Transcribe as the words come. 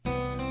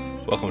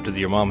Welcome to the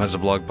Your Mom Has a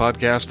Blog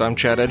podcast. I'm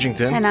Chad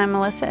Edgington. And I'm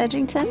Melissa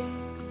Edgington.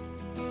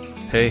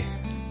 Hey,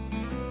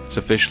 it's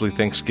officially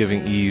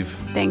Thanksgiving Eve.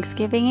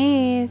 Thanksgiving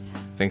Eve.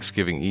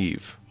 Thanksgiving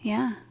Eve.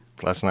 Yeah.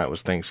 Last night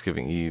was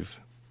Thanksgiving Eve.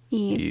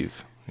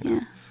 Eve.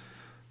 Yeah.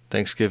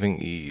 Thanksgiving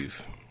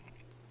Eve.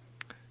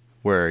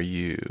 Where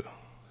you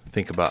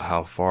think about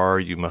how far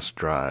you must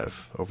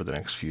drive over the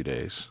next few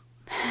days.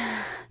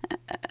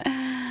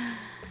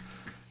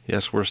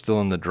 Yes, we're still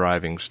in the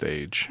driving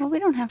stage. Well, we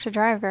don't have to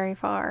drive very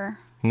far.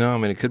 No, I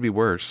mean, it could be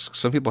worse.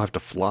 Some people have to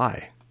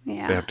fly.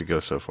 Yeah. They have to go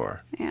so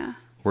far. Yeah.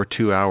 We're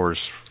 2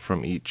 hours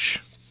from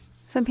each.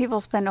 Some people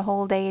spend a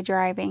whole day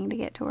driving to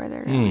get to where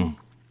they're going.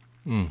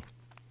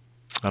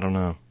 I don't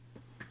know.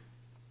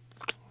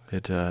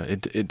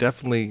 It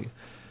definitely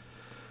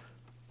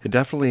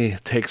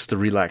takes the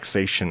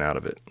relaxation out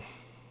of it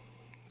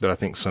that I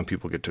think some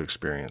people get to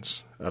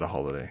experience at a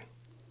holiday.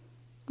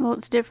 Well,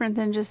 it's different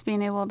than just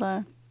being able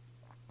to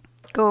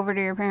go over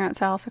to your parents'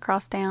 house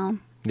across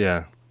town.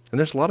 Yeah. And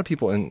there's a lot of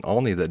people in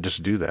Olney that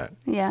just do that.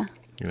 Yeah.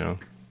 You know,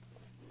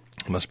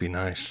 it must be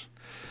nice.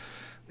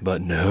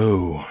 But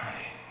no,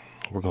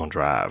 we're going to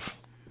drive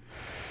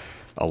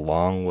a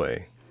long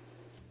way.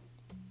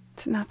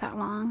 It's not that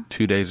long.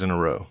 2 days in a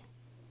row.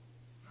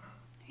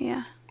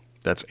 Yeah.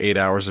 That's 8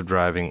 hours of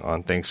driving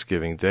on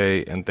Thanksgiving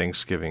Day and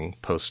Thanksgiving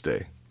post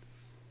day.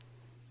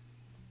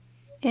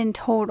 In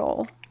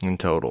total. In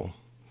total.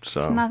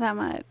 So It's not that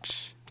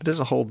much. it is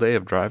a whole day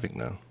of driving,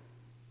 though.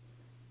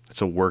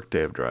 It's a work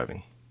day of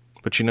driving.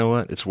 But you know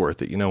what? It's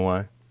worth it. You know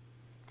why?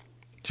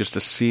 Just to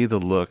see the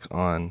look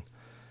on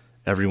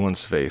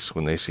everyone's face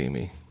when they see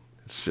me.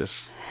 It's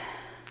just...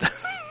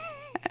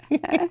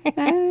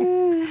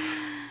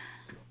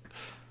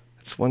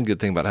 It's one good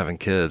thing about having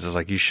kids. Is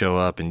like you show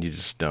up and you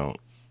just don't.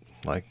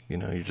 Like, you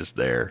know, you're just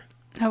there.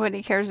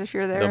 Nobody cares if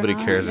you're there Nobody or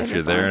not. cares They if you're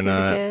just there or wanna see the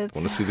not. kids.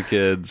 Want to see the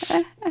kids.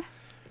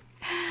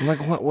 I'm like,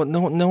 what?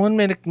 No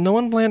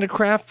one planned a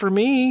craft for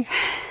me.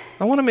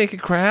 I want to make a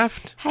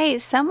craft. Hey,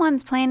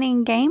 someone's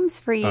planning games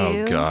for you.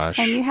 Oh, gosh.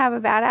 And you have a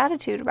bad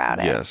attitude about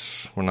it.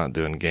 Yes, we're not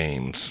doing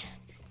games.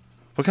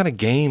 What kind of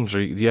games do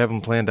you have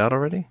them planned out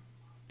already?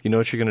 You know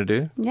what you're going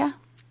to do? Yeah.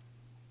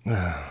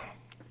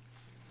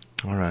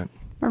 All right.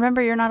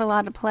 Remember, you're not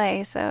allowed to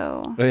play,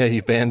 so Oh yeah,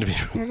 you banned me.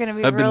 you're going to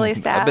be really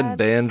sad. I've been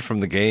banned from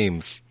the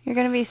games. You're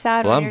going to be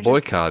sad Well, when I'm you're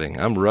boycotting.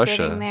 Just I'm Russia.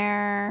 sitting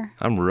there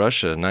I'm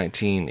Russia,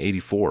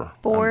 1984.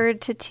 bored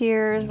to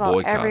tears while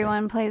boycotting.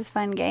 everyone plays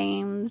fun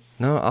games.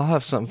 No, I'll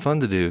have something fun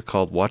to do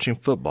called watching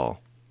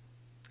football.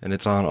 And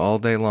it's on all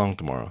day long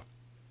tomorrow.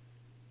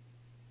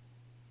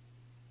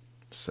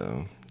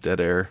 So,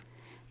 dead air.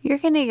 You're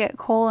going to get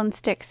coal and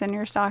sticks in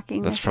your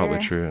stocking That's this probably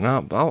year. true. And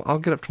I'll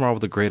get up tomorrow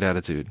with a great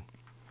attitude.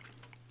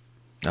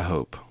 I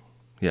hope.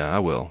 Yeah, I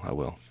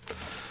will.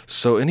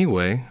 So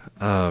anyway,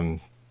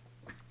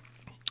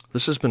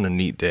 this has been a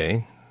neat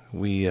day.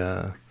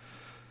 I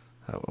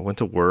went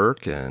to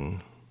work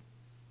and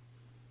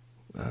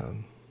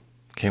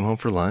came home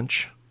for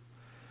lunch.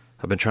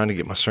 I've been trying to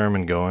get my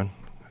sermon going.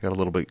 I got a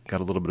little bit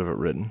of it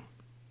written.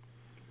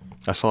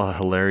 I saw a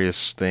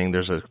hilarious thing.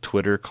 There's a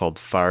Twitter called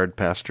Fired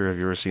Pastor. Have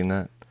you ever seen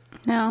that?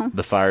 No.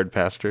 The Fired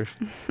Pastor.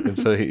 And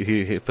so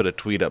he put a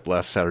tweet up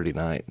last Saturday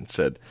night and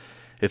said,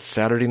 "It's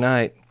Saturday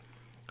night.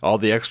 All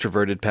the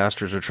extroverted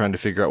pastors are trying to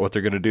figure out what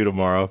they're going to do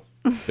tomorrow.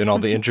 And all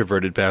the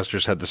introverted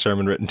pastors had the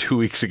sermon written 2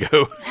 weeks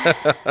ago."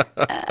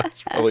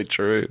 It's probably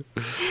true.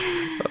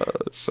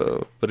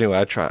 But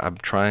anyway, I'm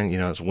trying,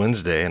 it's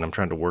Wednesday and I'm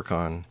trying to work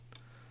on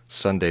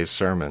Sunday's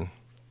sermon.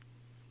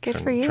 Good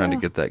for you. Trying to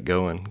get that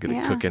going, get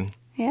it cooking.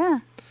 Yeah.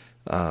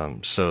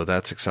 So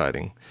that's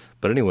exciting.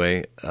 But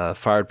anyway, I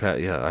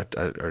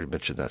already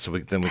mentioned that. So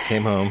then we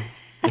came home.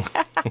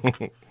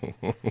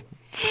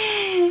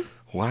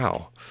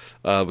 Wow.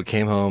 We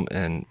came home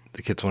and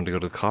the kids wanted to go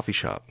to the coffee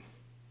shop.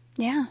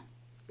 Yeah.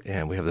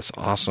 And we have this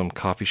awesome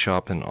coffee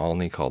shop in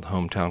Olney called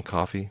Hometown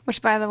Coffee.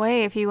 Which, by the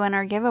way, if you win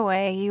our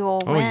giveaway, you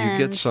will win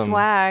you get some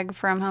swag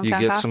from Hometown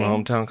Coffee. You get some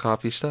Hometown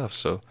Coffee stuff.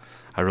 So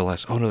I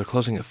realized, oh no, they're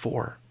closing at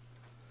 4.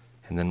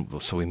 And then,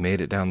 so we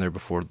made it down there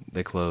before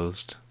they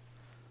closed.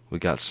 We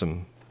got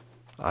some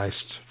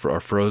iced for our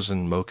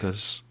frozen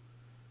mochas.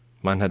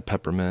 Mine had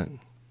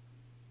peppermint.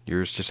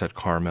 Yours just had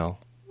caramel.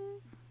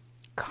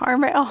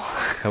 Caramel.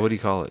 What do you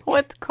call it?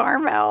 What's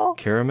caramel?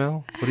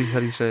 Caramel? How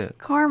do you say it?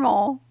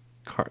 Caramel.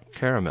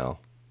 Caramel.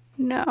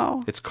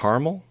 No. It's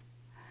caramel?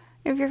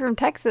 If you're from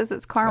Texas,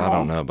 it's caramel. I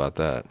don't know about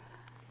that.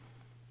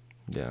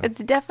 Yeah. It's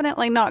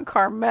definitely not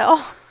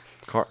caramel.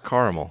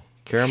 Caramel.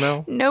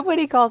 Caramel?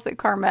 Nobody calls it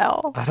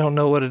caramel. I don't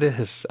know what it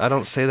is. I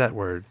don't say that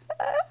word.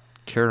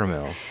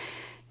 Caramel.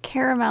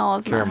 Caramel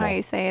is not how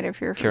you say it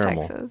if you're from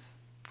Texas.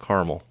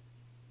 Caramel.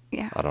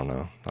 Yeah. I don't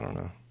know.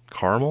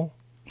 Caramel?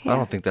 Yeah. I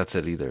don't think that's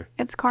it either.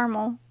 It's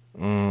caramel.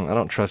 I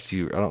don't trust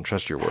you. I don't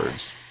trust your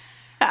words.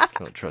 I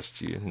don't trust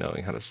you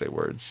knowing how to say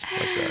words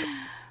like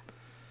that.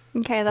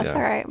 Okay, that's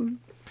all right.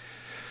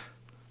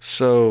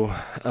 So,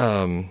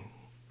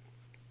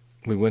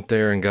 we went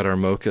there and got our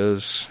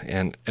mochas,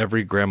 and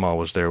every grandma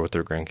was there with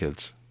their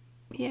grandkids.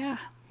 Yeah.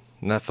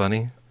 Isn't that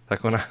funny?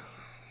 Like when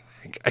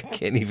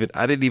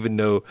I didn't even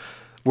know.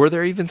 Were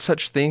there even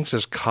such things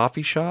as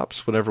coffee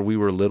shops whenever we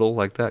were little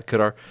like that?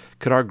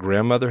 Could our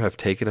grandmother have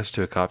taken us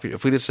to a coffee?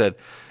 If we just said,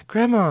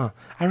 Grandma,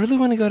 I really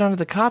want to go down to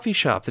the coffee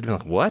shop, they'd be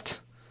like, what?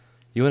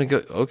 You want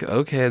to go?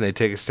 Okay. And they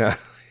take us down.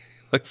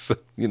 Like, so,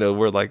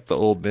 where like the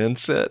old men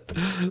sit.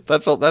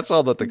 That's all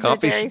that the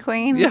coffee Dairy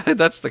Queen? Yeah,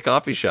 that's the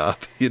coffee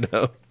shop,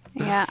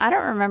 Yeah, I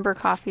don't remember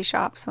coffee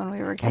shops when we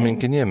were kids. I mean,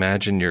 can you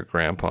imagine your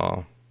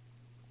grandpa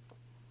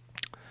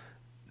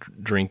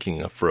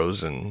drinking a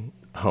frozen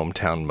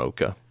hometown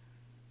mocha?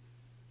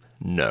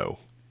 No,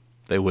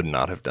 they would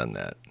not have done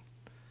that.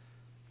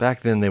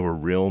 Back then, they were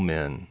real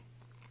men,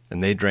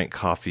 and they drank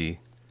coffee.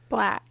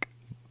 Black.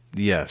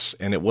 Yes,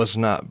 and it was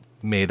not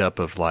made up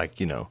of like,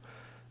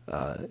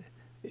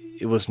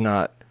 it was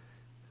not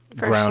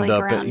ground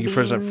up. It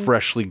wasn't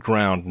freshly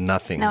ground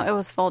nothing. No, it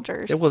was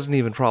Folgers. It wasn't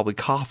even probably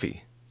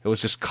coffee. It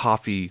was just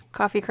coffee.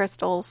 Coffee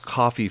crystals.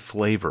 Coffee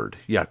flavored.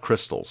 Yeah,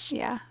 crystals.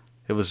 Yeah.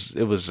 It was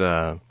it was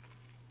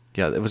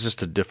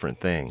just a different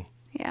thing.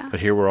 Yeah. But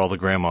here were all the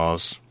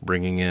grandmas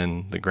bringing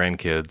in the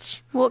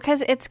grandkids. Well,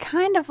 because it's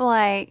kind of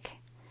like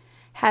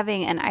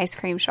having an ice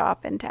cream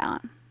shop in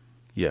town.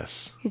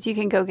 Yes. Because you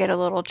can go get a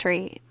little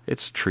treat.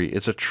 It's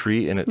a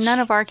treat, and it's... None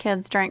of our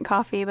kids drank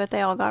coffee, but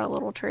they all got a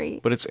little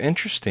treat. But it's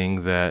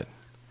interesting that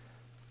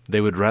they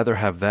would rather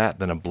have that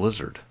than a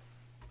Blizzard.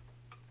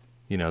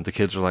 The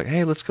kids are like,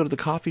 hey, let's go to the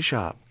coffee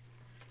shop.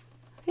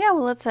 Yeah,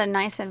 well, it's a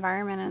nice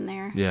environment in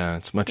there. Yeah,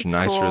 it's much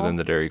nicer than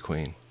the Dairy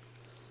Queen.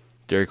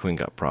 Dairy Queen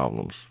got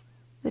problems.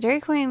 The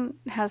Dairy Queen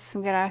has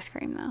some good ice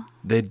cream, though.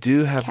 They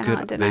do have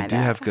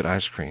have good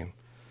ice cream.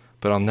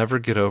 But I'll never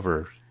get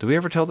over... Did we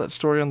ever tell that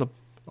story on the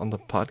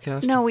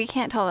podcast? No, we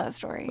can't tell that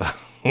story.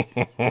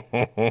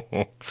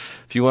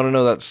 If you want to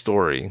know that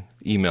story,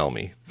 email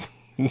me.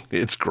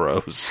 It's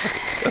gross.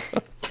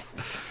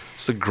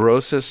 It's the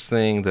grossest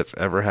thing that's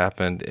ever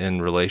happened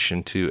in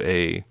relation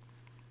to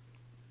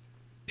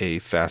a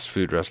fast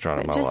food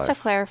restaurant in my life. Just to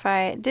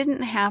clarify, it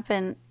didn't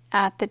happen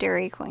at the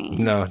Dairy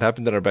Queen. No, it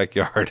happened in our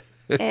backyard.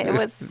 It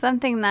was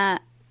something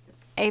that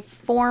a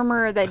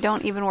former, that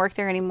don't even work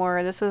there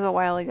anymore, this was a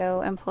while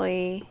ago,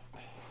 employee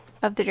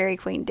of the Dairy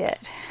Queen did.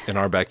 In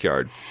our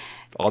backyard,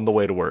 on the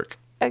way to work.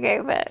 Okay,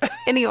 but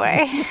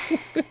anyway.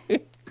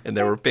 And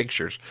there were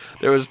pictures.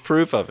 There was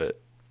proof of it.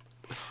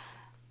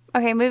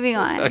 Okay, moving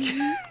on.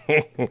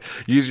 Okay.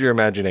 Use your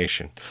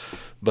imagination.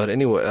 But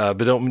anyway,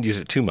 but don't use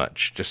it too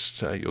much.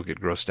 Just you'll get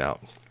grossed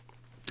out.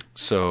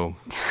 So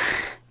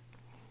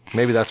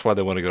maybe that's why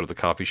they want to go to the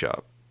coffee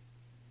shop.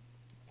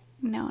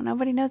 No,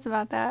 nobody knows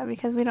about that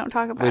because we don't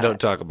talk about it. We don't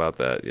talk about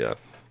that, yeah.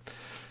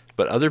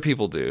 But other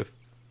people do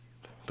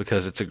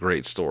because it's a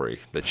great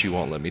story that you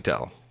won't let me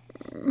tell.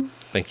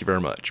 Thank you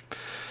very much.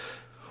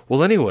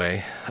 Well,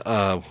 anyway,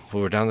 we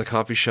were down at the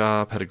coffee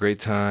shop, had a great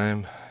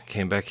time,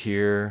 came back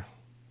here,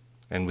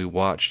 and we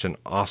watched an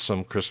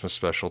awesome Christmas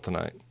special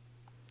tonight.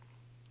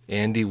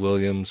 Andy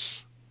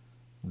Williams,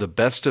 the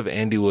best of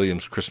Andy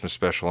Williams Christmas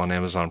special on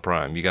Amazon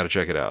Prime. You got to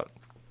check it out.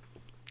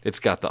 It's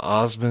got the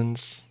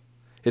Osmonds.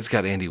 It's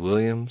got Andy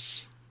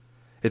Williams.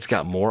 It's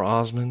got more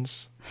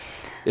Osmonds.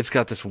 It's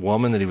got this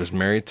woman that he was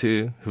married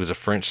to who was a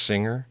French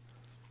singer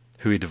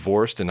who he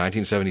divorced in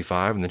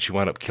 1975, and then she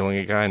wound up killing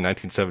a guy in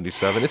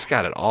 1977. It's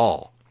got it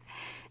all.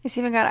 It's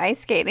even got ice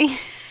skating.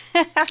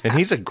 And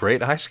he's a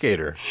great ice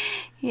skater.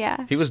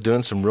 Yeah. He was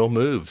doing some real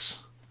moves.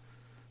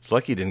 It's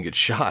lucky he didn't get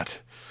shot.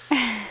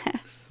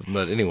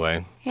 But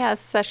anyway. He has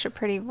such a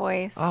pretty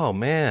voice. Oh,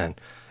 man.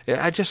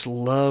 I just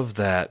love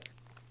that.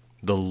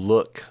 The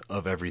look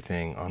of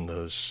everything on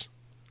those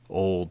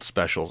old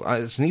specials.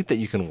 It's neat that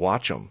you can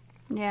watch them,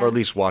 or at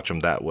least watch them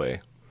that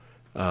way,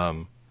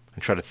 and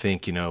try to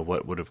think,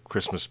 what would have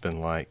Christmas been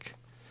like?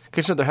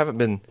 Because there haven't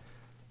been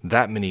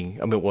that many.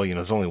 I mean, well,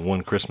 there's only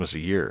one Christmas a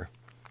year,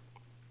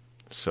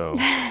 so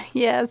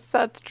yes,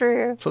 that's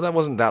true. So that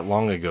wasn't that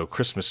long ago.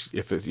 Christmas,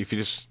 if you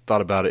just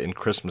thought about it in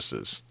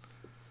Christmases,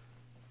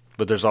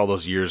 but there's all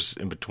those years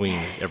in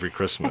between every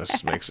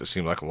Christmas, makes it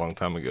seem like a long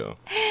time ago.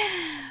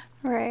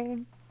 Right.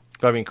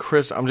 But I mean,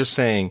 I'm just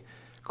saying,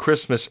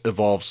 Christmas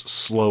evolves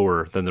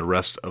slower than the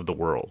rest of the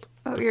world.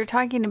 Oh, you're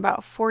talking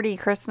about 40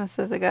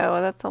 Christmases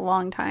ago. That's a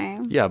long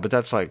time. Yeah, but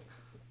that's like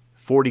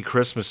 40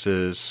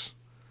 Christmases,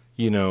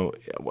 Let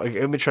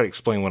me try to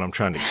explain what I'm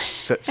trying to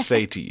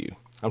say to you.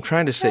 I'm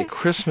trying to say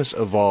Christmas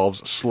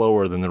evolves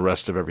slower than the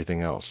rest of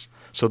everything else.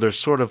 So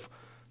there's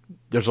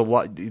a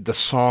lot, the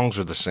songs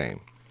are the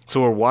same.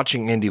 So we're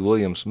watching Andy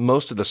Williams.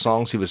 Most of the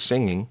songs he was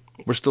singing,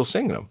 we're still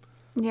singing them.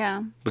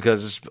 Yeah.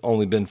 Because it's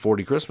only been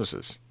 40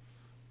 Christmases.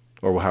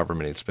 Or however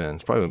many it's been.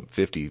 It's probably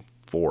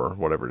 54,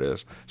 whatever it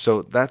is.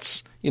 So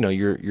that's,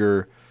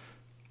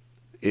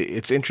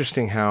 it's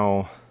interesting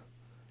how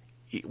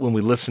when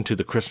we listen to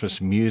the Christmas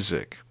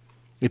music,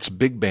 it's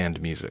big band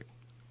music.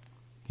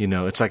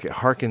 It's like it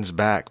harkens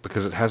back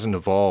because it hasn't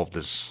evolved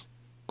as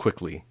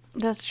quickly.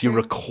 That's true. You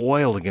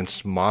recoil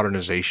against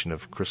modernization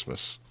of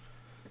Christmas,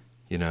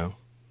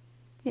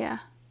 Yeah.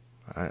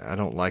 I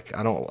don't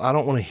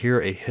want to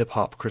hear a hip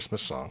hop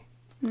Christmas song.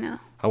 No.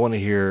 I want to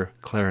hear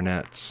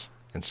clarinets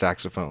and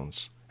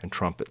saxophones and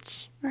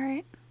trumpets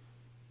Right.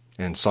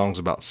 and songs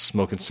about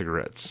smoking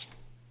cigarettes.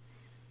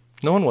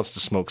 No one wants to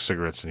smoke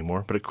cigarettes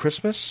anymore, but at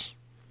Christmas,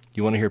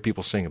 you want to hear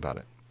people sing about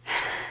it.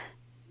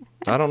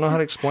 I don't know how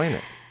to explain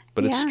it,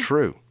 but it's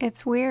true.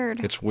 It's weird.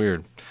 It's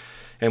weird.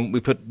 And we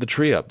put the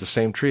tree up, the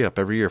same tree up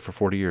every year for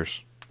 40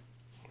 years.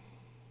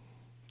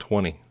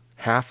 20.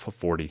 Half of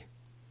 40.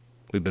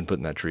 We've been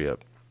putting that tree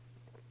up.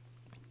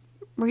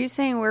 Were you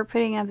saying we're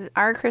putting up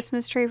our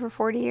Christmas tree for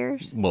 40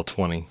 years? Well,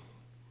 20.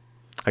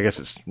 I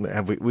guess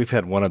we've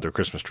had one other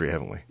Christmas tree,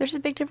 haven't we? There's a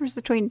big difference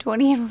between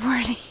 20 and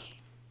 40.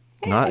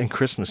 Not in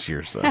Christmas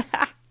years, though.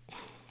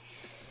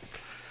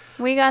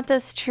 We got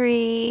this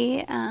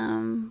tree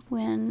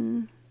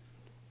when,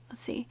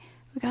 let's see,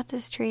 we got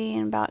this tree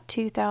in about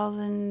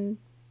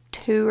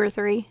 2002 or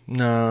 3.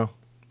 No,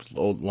 it's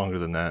longer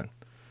than that.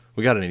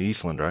 We got it in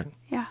Eastland, right?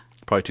 Yeah.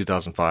 Probably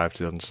 2005,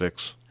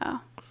 2006.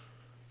 Oh.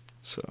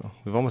 So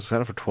we've almost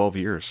had it for 12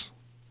 years.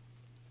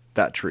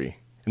 That tree.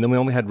 And then we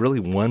only had really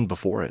one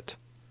before it.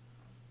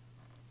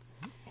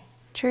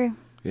 True.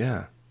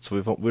 Yeah. So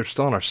we're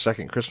still on our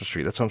second Christmas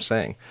tree. That's what I'm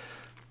saying.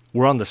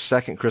 We're on the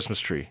second Christmas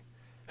tree.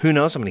 Who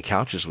knows how many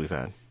couches we've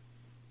had?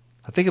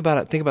 Think about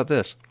it. Think about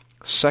this.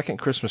 Second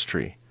Christmas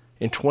tree.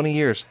 In 20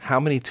 years, how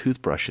many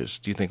toothbrushes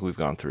do you think we've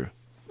gone through?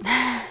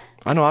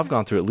 I know I've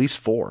gone through at least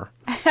 4.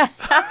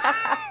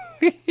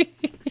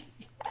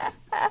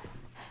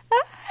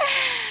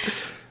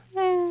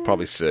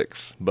 Probably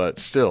 6, but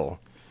still,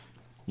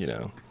 you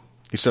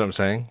see what I'm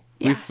saying?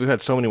 Yeah. We've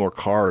had so many more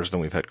cars than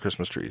we've had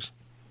Christmas trees.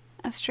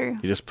 That's true.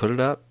 You just put it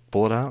up,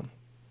 pull it out,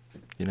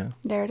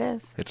 There it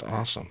is. It's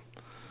awesome.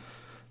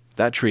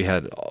 That tree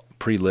had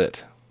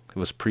pre-lit. It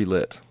was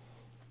pre-lit.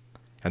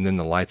 And then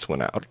the lights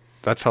went out.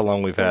 That's how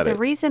long we've had The it.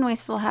 reason we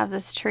still have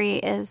this tree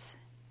is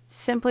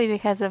simply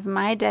because of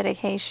my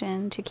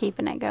dedication to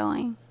keeping it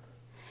going.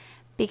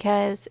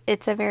 Because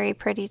it's a very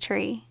pretty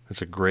tree.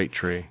 It's a great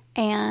tree.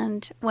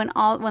 And when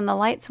the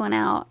lights went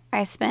out,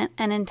 I spent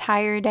an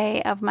entire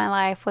day of my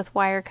life with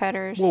wire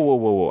cutters.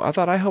 Whoa. I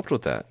thought I helped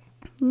with that.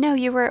 No,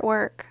 you were at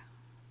work.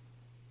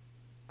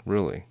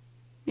 Really?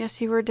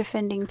 Yes, you were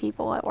defending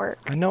people at work.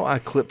 I know I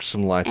clipped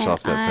some lights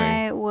off that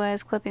thing. I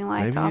was clipping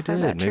lights Maybe off you of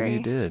did. that tree. Maybe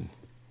you did.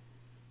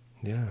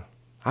 Yeah.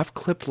 I've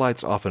clipped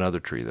lights off another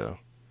tree, though.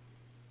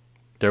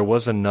 There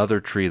was another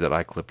tree that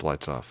I clipped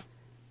lights off.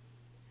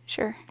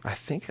 Sure. I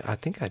think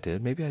I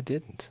did. Maybe I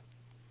didn't.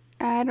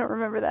 I don't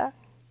remember that.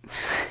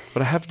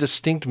 But I have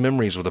distinct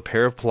memories with a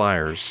pair of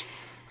pliers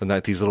and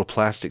these little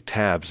plastic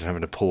tabs and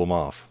having to pull them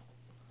off.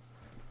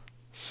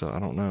 So I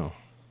don't know.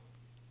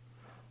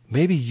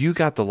 Maybe you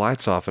got the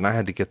lights off and I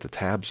had to get the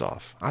tabs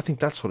off. I think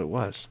that's what it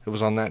was. It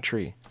was on that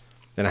tree.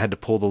 And I had to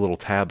pull the little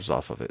tabs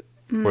off of it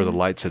where the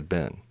lights had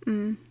been.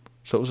 Mm.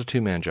 So it was a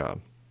 2-man job.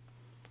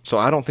 So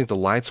I don't think the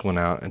lights went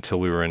out until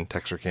we were in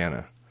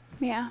Texarkana.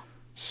 Yeah.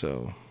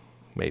 So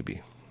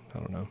maybe. I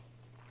don't know.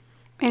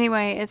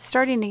 Anyway, it's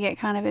starting to get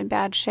kind of in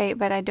bad shape,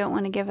 but I don't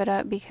want to give it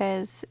up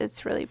because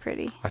it's really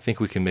pretty. I think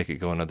we can make it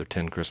go another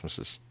 10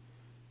 Christmases.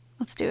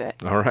 Let's do it.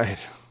 All right.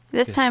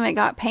 This time it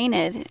got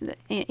painted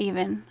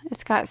even.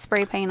 It's got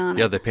spray paint on it.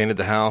 Yeah, they painted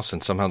the house,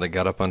 and somehow they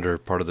got up under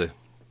part of the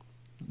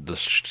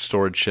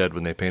storage shed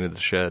when they painted the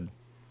shed.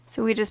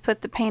 So we just put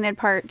the painted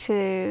part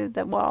to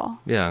the wall.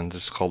 Yeah, and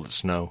just called it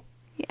snow.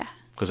 Yeah.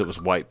 Because it was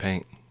white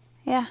paint.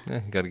 Yeah.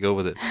 Yeah, you got to go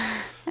with it.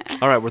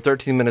 All right, we're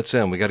 13 minutes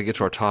in. We got to get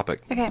to our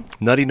topic. Okay.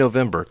 Nutty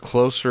November,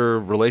 closer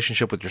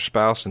relationship with your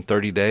spouse in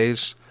 30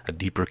 days, a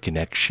deeper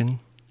connection.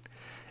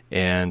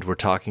 And we're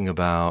talking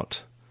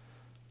about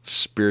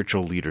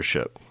spiritual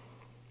leadership.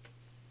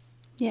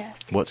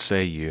 Yes. What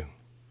say you?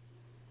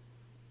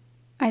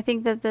 I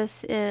think that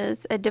this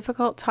is a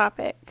difficult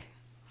topic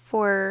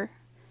for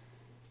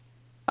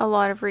a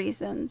lot of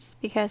reasons.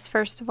 Because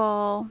first of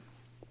all,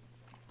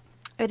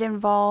 it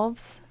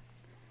involves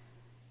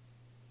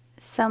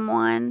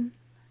someone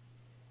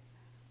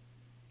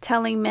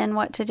telling men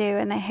what to do,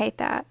 and they hate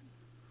that.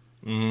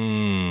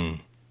 Even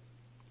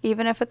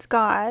if it's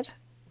God.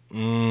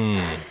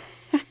 Don't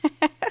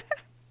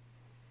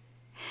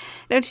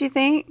you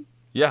think?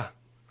 Yeah.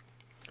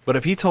 But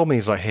if he told me,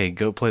 he's like, hey,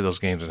 go play those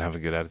games and have a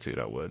good attitude,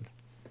 I would.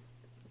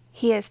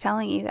 He is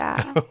telling you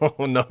that.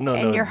 Oh, no.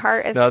 And your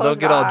heart is No, don't closed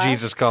get all off.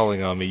 Jesus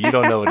calling on me. You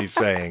don't know what he's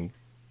saying.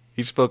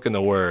 He's spoken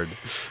the word.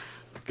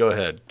 Go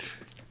ahead.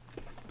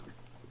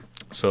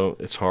 So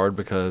it's hard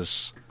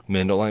because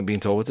men don't like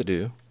being told what to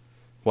do.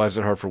 Why is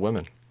it hard for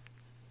women?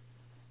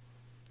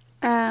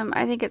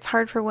 I think it's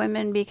hard for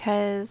women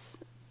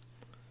because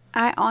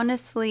I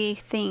honestly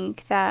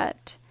think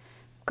that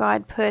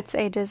God puts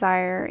a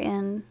desire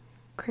in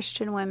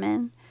Christian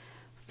women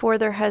for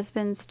their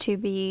husbands to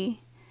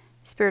be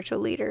spiritual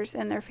leaders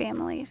in their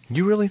families.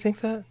 You really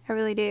think that? I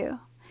really do.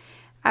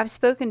 I've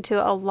spoken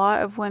to a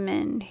lot of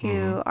women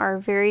who are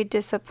very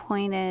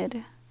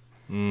disappointed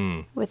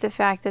with the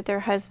fact that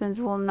their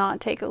husbands will not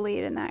take a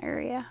lead in that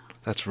area.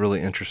 That's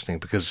really interesting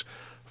because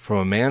from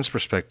a man's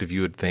perspective, you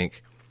would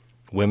think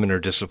women are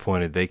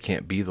disappointed they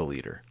can't be the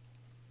leader.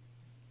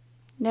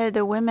 No,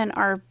 the women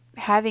are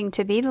having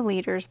to be the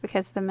leaders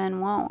because the men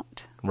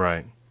won't.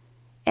 Right.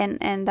 And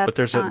that's But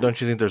there's not, don't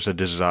you think there's a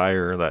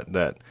desire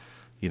that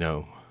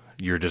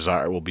your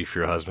desire will be for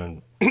your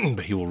husband,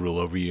 but he will rule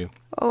over you?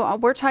 oh,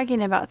 we're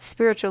talking about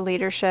spiritual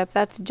leadership.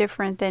 That's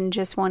different than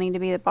just wanting to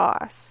be the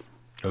boss.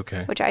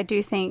 Okay. Which I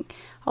do think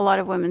a lot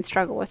of women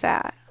struggle with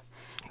that.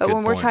 But Good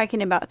when we're point.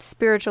 talking about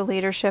spiritual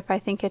leadership, I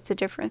think it's a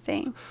different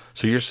thing.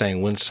 So you're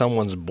saying when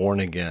someone's born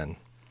again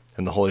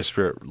and the Holy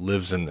Spirit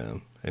lives in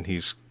them and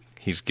he's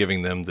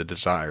giving them the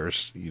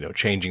desires,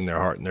 changing their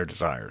heart and their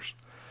desires,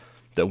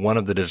 that one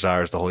of the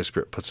desires the Holy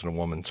Spirit puts in a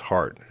woman's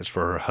heart is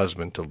for her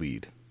husband to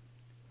lead.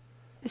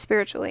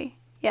 Spiritually,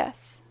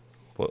 yes.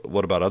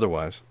 What about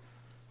otherwise?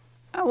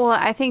 Well,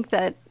 I think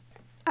that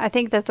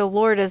the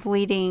Lord is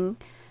leading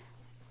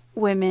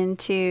women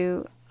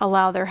to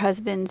allow their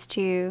husbands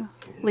to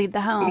lead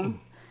the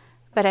home.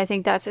 But I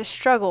think that's a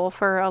struggle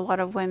for a lot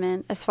of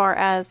women as far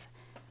as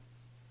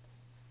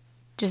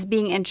just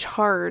being in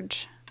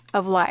charge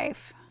of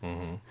life.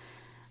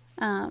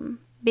 Mm-hmm.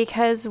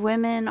 Because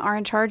women are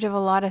in charge of a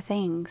lot of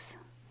things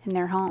in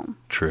their home.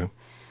 True.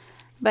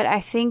 But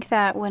I think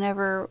that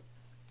whenever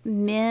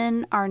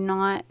women are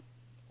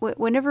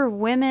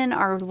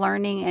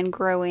learning and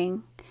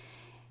growing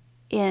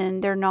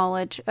in their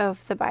knowledge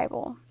of the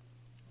Bible,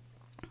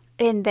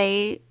 and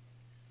they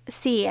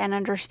see and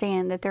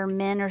understand that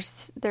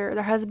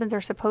their husbands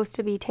are supposed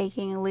to be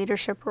taking a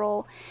leadership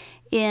role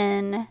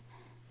in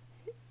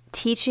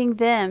teaching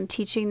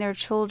their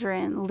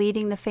children,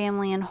 leading the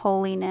family in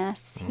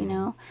holiness,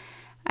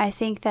 I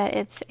think that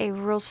it's a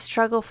real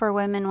struggle for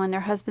women when their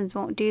husbands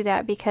won't do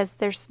that because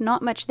there's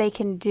not much they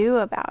can do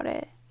about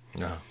it.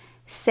 No.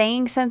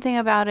 Saying something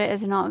about it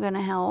is not going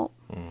to help.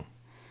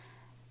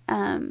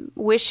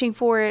 Wishing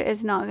for it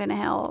is not going to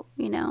help.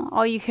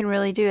 All you can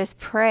really do is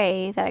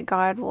pray that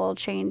God will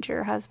change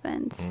your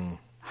husband's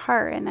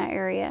heart in that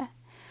area.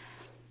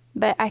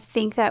 But I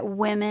think that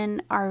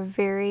women are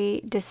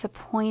very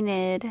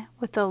disappointed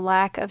with the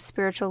lack of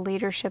spiritual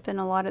leadership in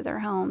a lot of their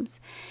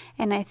homes.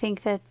 And I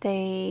think that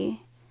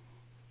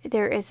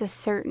there is a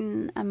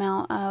certain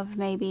amount of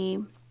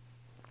maybe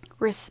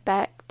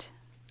respect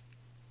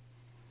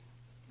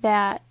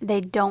that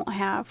they don't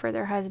have for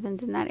their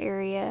husbands in that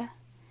area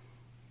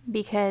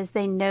because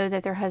they know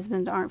that their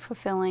husbands aren't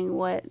fulfilling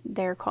what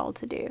they're called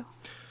to do.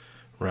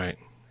 Right.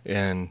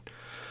 And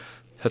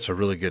that's a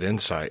really good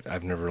insight.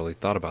 I've never really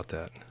thought about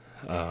that.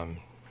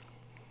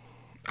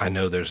 I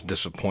know there's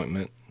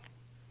disappointment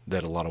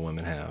that a lot of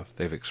women have.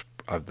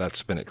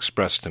 That's been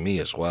expressed to me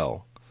as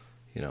well.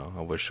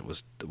 I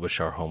wish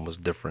our home was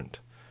different.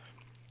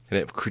 And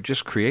it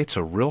just creates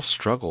a real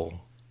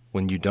struggle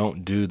when you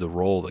don't do the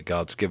role that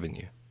God's given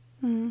you.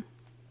 Mm-hmm.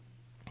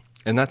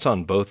 And that's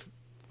on both.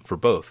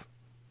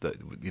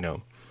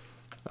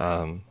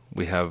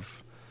 We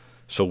have,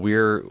 so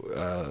we're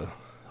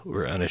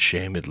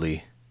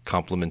unashamedly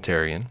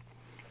complementarian.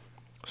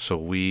 So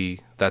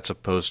that's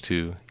opposed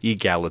to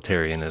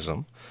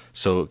egalitarianism.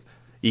 So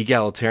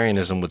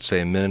egalitarianism would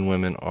say men and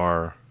women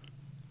are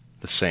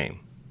the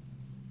same.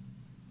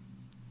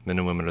 Men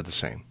and women are the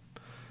same.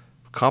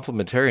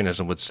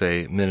 Complementarianism would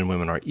say men and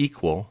women are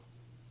equal,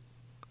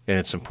 and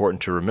it's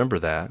important to remember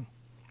that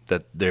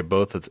they're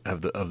both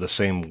of the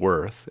same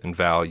worth and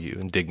value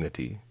and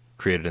dignity,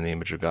 created in the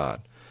image of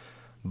God.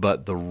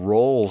 But the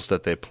roles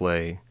that they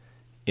play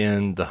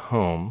in the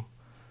home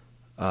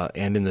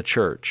and in the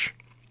church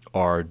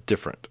are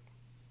different.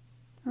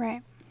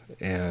 Right.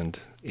 And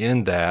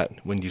in that,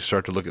 when you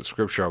start to look at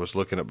Scripture, I was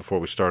looking at before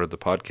we started the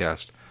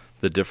podcast,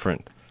 the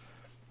different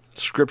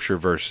Scripture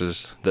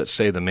verses that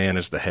say the man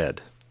is the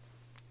head.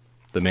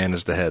 The man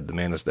is the head, the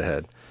man is the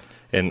head.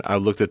 And I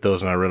looked at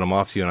those and I read them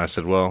off to you and I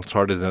said, well, it's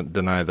hard to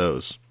deny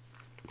those.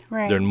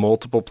 Right. They're in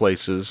multiple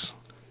places,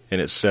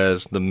 and it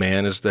says the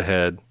man is the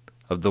head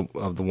of the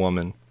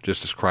woman,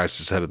 just as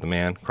Christ is head of the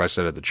man, Christ is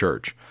head of the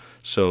church.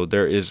 So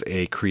there is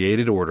a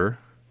created order,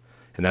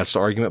 and that's the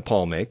argument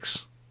Paul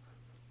makes.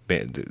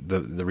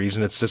 The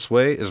reason it's this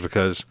way is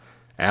because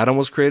Adam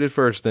was created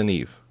first, then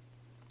Eve.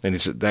 And he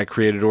said that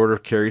created order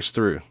carries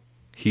through.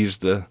 He's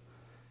the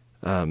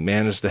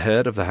man is the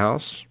head of the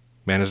house.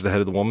 Man is the head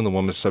of the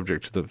woman is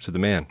subject to the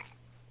man.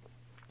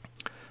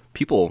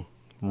 People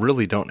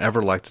really don't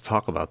ever like to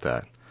talk about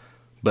that.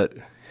 But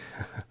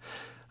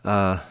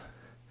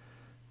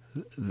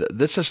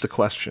this is the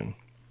question.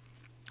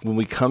 When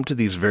we come to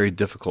these very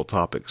difficult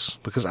topics,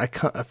 because I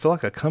feel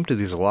like I come to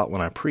these a lot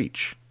when I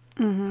preach.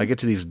 Mm-hmm. I get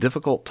to these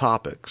difficult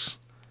topics,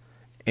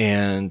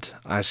 and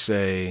I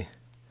say,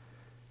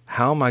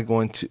 how am I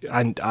going to...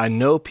 I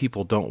know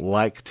people don't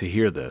like to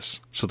hear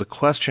this. So the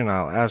question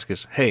I'll ask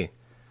is, hey,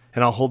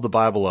 and I'll hold the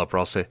Bible up, or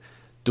I'll say,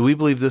 do we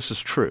believe this is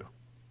true?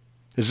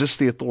 Is this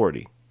the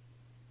authority?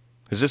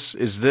 Is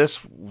this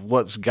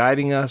what's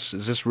guiding us?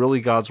 Is this really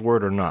God's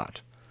word or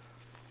not?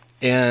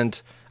 And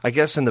I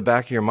guess in the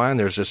back of your mind,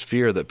 there's this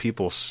fear that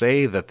people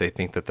say that they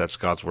think that that's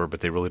God's word,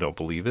 but they really don't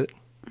believe it.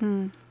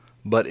 Mm.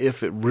 But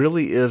if it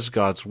really is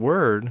God's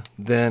word,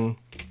 then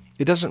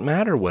it doesn't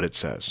matter what it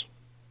says.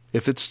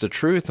 If it's the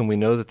truth, and we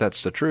know that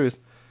that's the truth,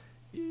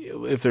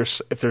 if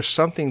there's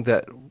something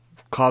that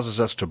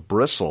causes us to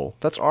bristle,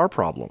 that's our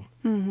problem.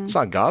 Mm-hmm. It's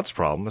not God's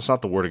problem. It's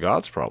not the Word of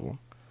God's problem.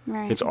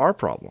 Right. It's our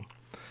problem.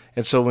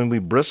 And so when we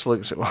bristle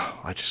and say,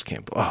 I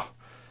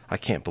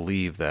can't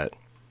believe that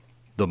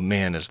the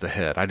man is the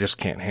head. I just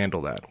can't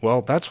handle that.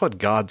 Well, that's what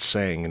God's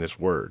saying in His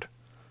Word.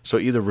 So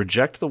either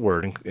reject the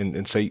Word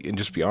and say, and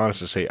just be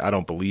honest and say, I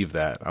don't believe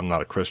that. I'm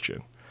not a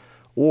Christian.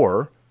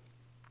 Or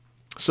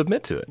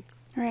submit to it.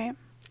 Right.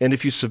 And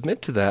if you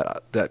submit to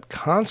that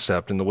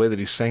concept and the way that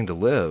He's saying to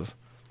live,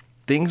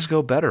 things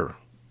go better.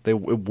 It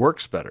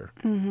works better.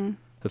 Mm-hmm.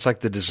 It's like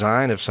the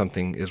design of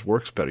something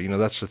works better.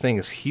 That's the thing,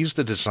 is He's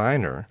the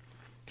designer.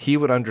 He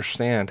would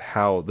understand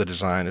how the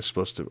design is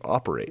supposed to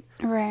operate.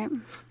 Right.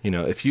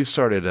 If you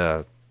started,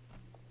 I'm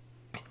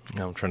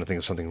trying to think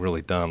of something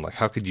really dumb. Like,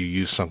 how could you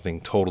use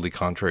something totally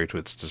contrary to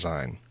its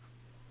design?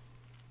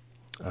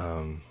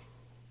 I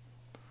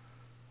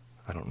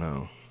don't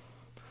know.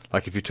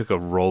 Like if you took a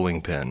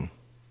rolling pin.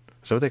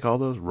 Is that what they call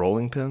those?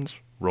 Rolling pins?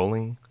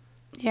 Rolling?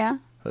 Yeah.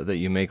 That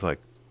you make like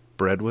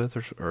bread with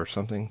or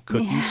something?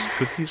 Cookies? Yeah.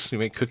 Cookies? You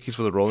make cookies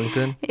with a rolling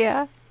pin?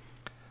 Yeah.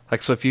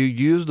 Like, so if you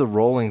use the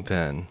rolling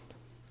pin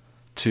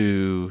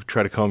to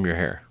try to comb your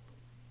hair,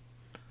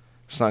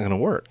 it's not going to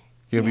work.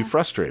 You're going to be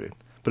frustrated.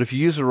 But if you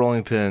use a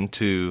rolling pin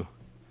to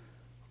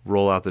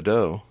roll out the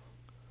dough,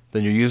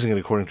 then you're using it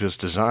according to its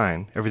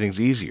design. Everything's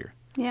easier.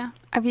 Yeah.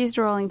 I've used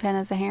a rolling pin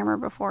as a hammer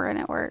before, and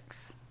it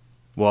works.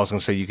 Well, I was going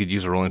to say you could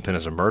use a rolling pin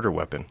as a murder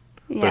weapon,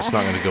 but it's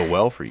not going to go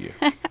well for you.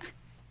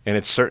 And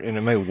it's certain, and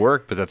it may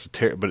work, but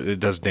but it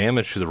does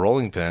damage to the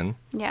rolling pin.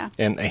 Yeah.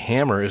 And a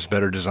hammer is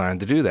better designed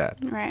to do that.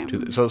 Right.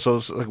 So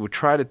it's like we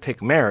try to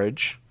take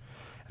marriage,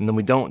 and then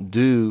we don't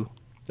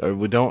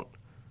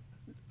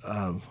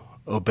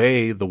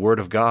obey the Word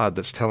of God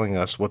that's telling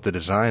us what the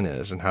design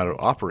is and how to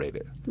operate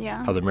it.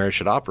 Yeah. How the marriage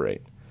should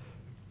operate.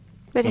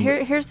 But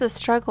here's the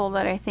struggle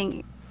that I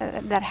think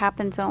that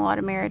happens in a lot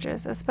of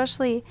marriages,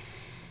 especially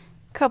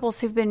couples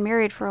who've been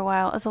married for a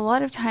while, is a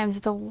lot of times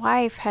the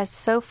wife has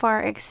so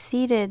far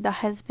exceeded the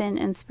husband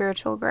in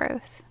spiritual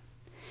growth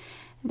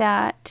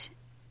that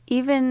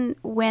even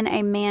when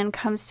a man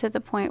comes to the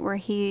point where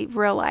he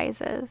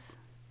realizes,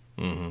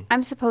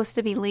 I'm supposed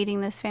to be leading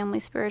this family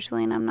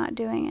spiritually and I'm not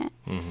doing it.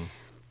 Mm-hmm.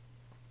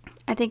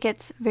 I think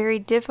it's very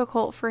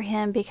difficult for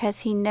him because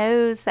he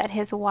knows that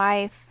his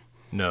wife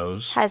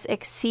has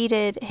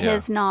exceeded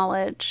his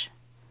knowledge.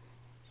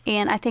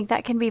 And I think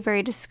that can be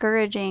very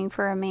discouraging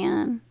for a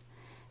man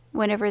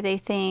whenever they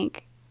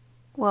think,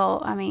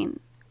 well, I mean,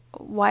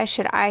 why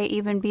should I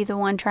even be the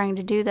one trying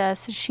to do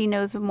this? She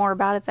knows more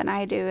about it than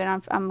I do,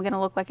 and I'm going to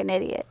look like an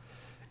idiot.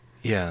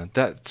 Yeah,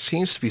 that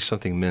seems to be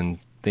something men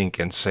think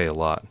and say a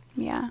lot.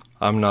 Yeah.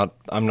 I'm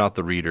not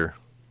the reader.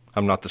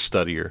 I'm not the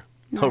studier.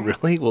 Right. Oh,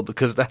 really? Well,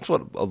 because that's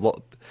what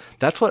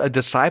a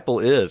disciple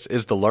is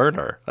the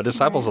learner. A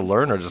disciple's a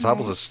learner. A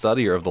disciple's a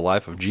studier of the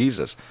life of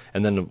Jesus,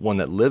 and then the one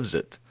that lives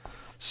it.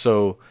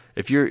 So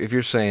if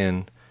you're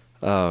saying,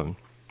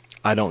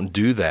 I don't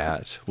do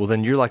that, well,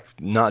 then you're like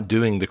not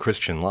doing the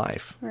Christian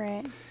life.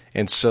 Right.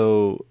 And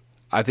so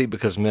I think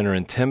because men are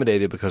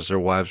intimidated because their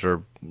wives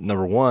are,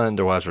 number one,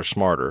 their wives are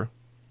smarter,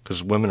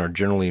 because women are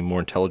generally more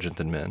intelligent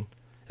than men,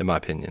 in my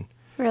opinion.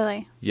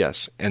 Really?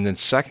 Yes. And then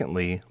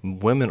secondly,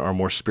 women are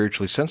more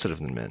spiritually sensitive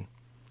than men.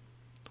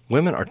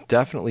 Women are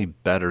definitely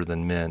better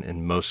than men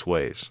in most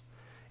ways.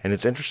 And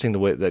it's interesting the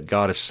way that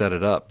God has set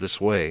it up this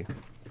way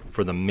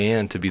for the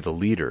man to be the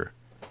leader,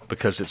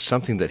 because it's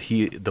something that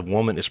the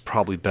woman is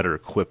probably better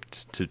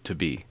equipped to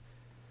be.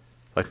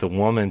 Like the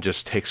woman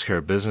just takes care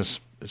of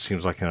business, it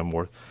seems like, in a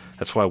more...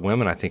 That's why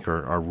women, I think,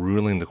 are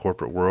ruling the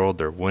corporate world.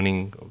 They're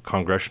winning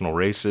congressional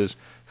races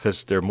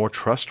because they're more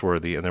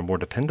trustworthy and they're more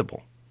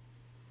dependable.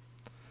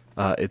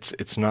 I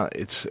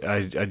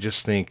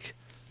just think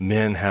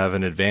men have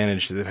an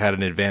advantage. They've had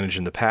an advantage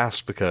in the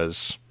past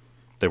because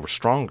they were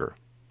stronger.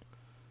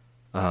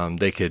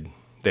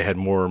 They had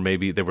more,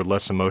 maybe they were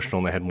less emotional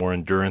and they had more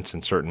endurance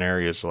in certain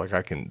areas. So like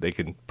they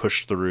can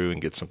push through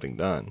and get something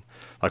done.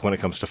 Like when it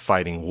comes to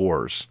fighting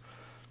wars,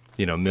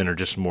 men are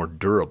just more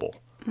durable.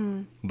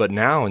 Mm. But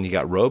now when you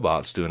got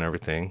robots doing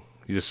everything,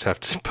 you just have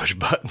to push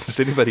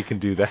buttons. Anybody can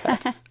do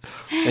that.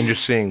 And you're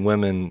seeing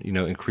women,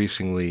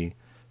 increasingly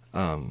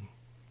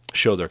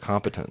show their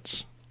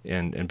competence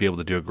and be able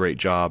to do a great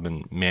job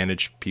and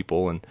manage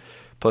people. And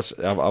plus,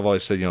 I've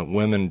always said,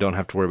 women don't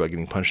have to worry about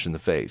getting punched in the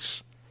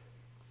face.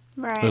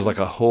 Right. There's like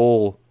a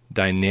whole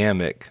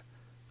dynamic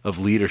of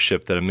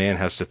leadership that a man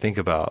has to think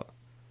about,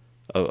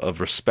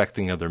 of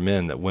respecting other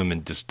men, that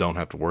women just don't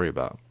have to worry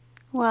about.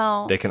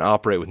 Well, they can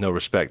operate with no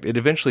respect. It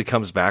eventually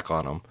comes back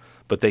on them,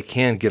 but they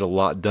can get a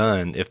lot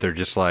done if they're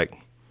just like,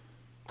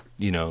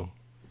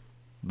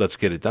 let's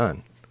get it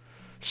done.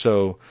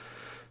 So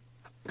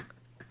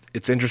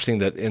it's interesting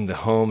that in the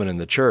home and in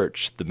the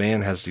church, the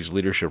man has these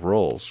leadership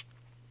roles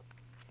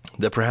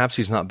that perhaps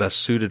he's not best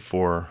suited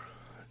for,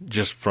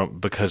 just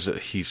because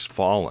he's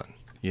fallen,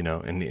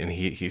 and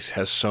he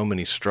has so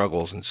many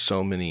struggles and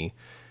so many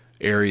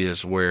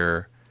areas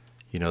where,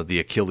 the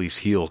Achilles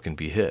heel can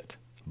be hit.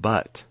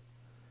 But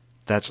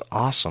that's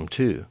awesome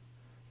too,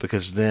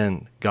 because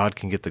then God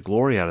can get the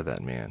glory out of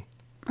that man.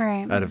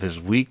 Right. Out of his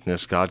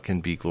weakness, God can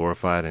be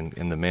glorified,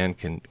 and the man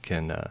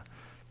can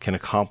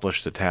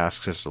accomplish the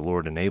tasks as the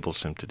Lord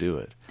enables him to do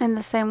it. In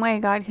the same way,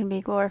 God can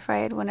be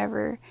glorified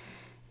whenever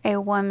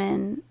a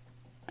woman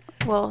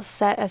will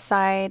set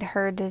aside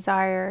her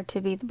desire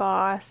to be the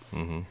boss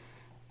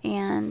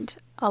and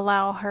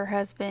allow her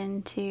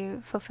husband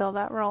to fulfill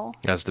that role.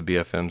 As the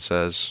BFM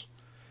says,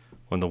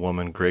 when the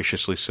woman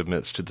graciously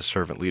submits to the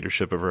servant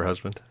leadership of her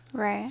husband.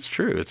 Right. It's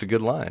true. It's a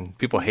good line.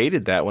 People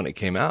hated that when it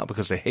came out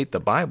because they hate the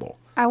Bible.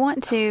 I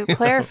want to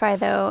clarify,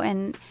 though,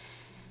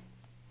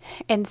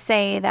 and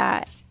say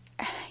that,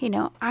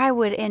 I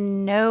would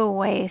in no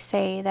way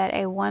say that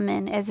a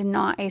woman is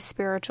not a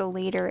spiritual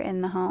leader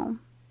in the home,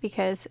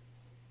 because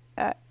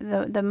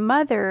the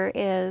mother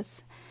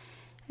is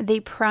the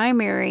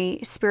primary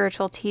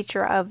spiritual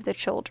teacher of the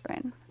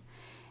children.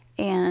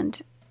 And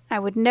I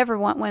would never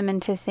want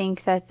women to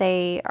think that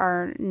they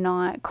are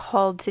not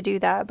called to do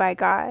that by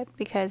God,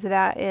 because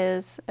that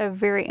is a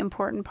very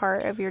important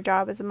part of your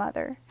job as a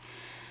mother.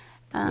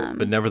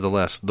 But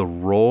nevertheless, the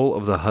role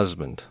of the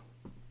husband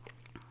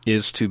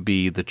is to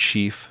be the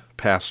chief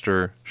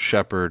pastor,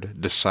 shepherd,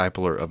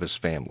 discipler of his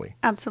family.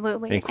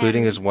 Absolutely.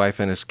 Including his wife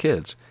and his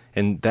kids.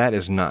 And that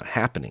is not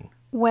happening.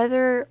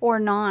 Whether or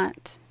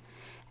not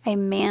a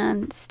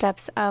man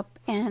steps up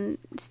and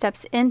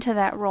steps into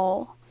that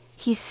role,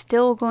 he's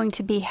still going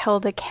to be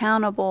held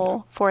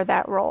accountable for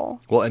that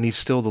role. Well, and he's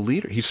still the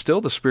leader. He's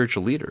still the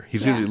spiritual leader.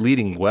 He's either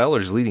leading well or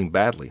he's leading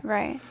badly.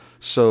 Right.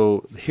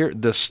 So here,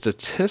 the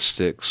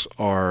statistics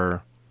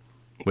are,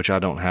 which I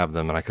don't have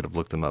them, and I could have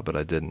looked them up, but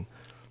I didn't.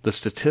 The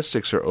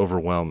statistics are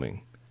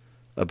overwhelming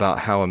about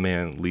how a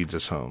man leads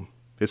his home.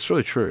 It's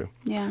really true.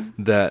 Yeah.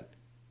 That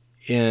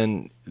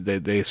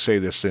they say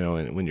this,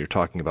 when you're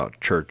talking about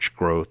church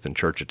growth and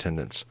church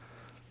attendance,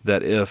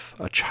 that if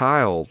a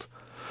child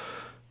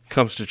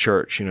comes to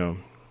church,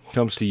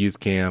 comes to youth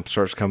camp,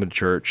 starts coming to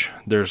church,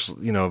 there's,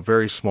 a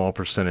very small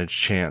percentage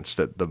chance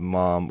that the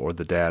mom or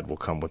the dad will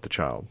come with the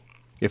child.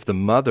 If the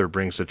mother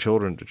brings the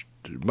children,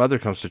 mother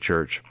comes to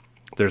church,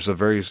 there's a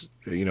very,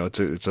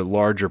 it's a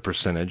larger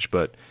percentage,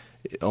 but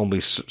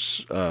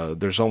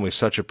there's only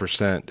such a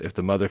percent if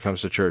the mother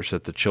comes to church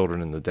that the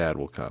children and the dad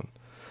will come.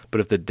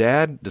 But if the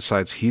dad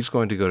decides he's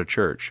going to go to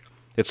church,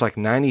 it's like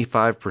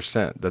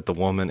 95% that the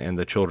woman and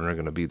the children are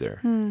going to be there.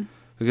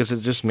 Because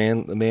it's just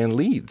the man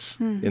leads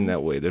in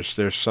that way.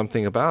 There's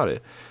something about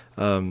it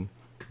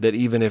that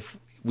even if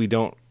we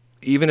don't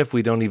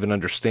even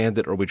understand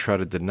it or we try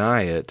to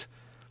deny it,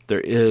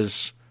 there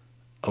is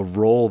a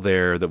role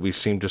there that we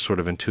seem to sort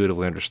of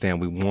intuitively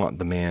understand. We want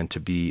the man to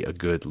be a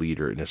good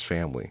leader in his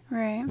family.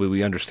 Right.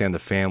 We understand the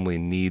family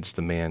needs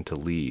the man to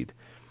lead.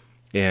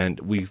 And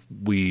we've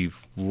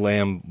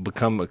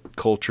become a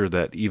culture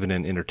that even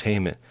in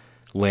entertainment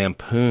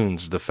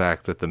lampoons the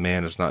fact that the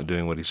man is not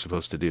doing what he's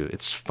supposed to do.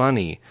 It's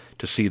funny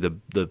to see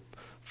the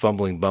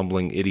fumbling,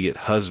 bumbling, idiot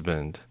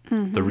husband.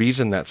 The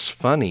reason that's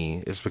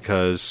funny is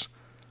because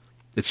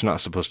it's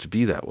not supposed to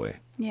be that way.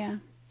 Yeah.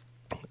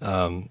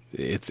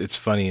 It's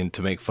funny and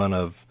to make fun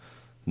of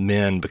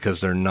men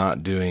because they're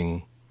not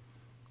doing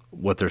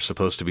what they're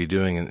supposed to be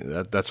doing,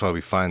 and that's why we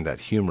find that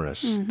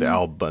humorous. The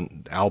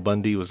Al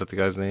Bundy, was that the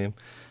guy's name?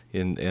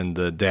 And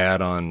the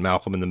dad on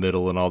Malcolm in the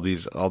Middle and all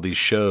these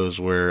shows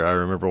where I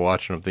remember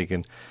watching them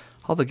thinking,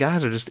 all the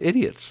guys are just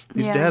idiots.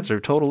 These dads are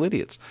total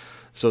idiots.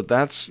 So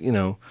that's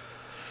not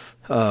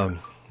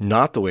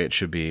the way it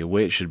should be. The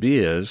way it should be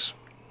is,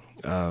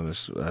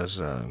 as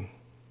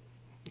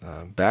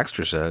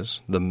Baxter says,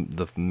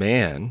 the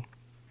man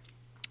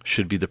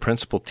should be the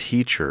principal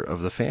teacher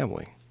of the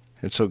family.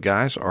 And so,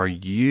 guys, are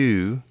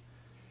you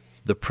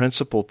the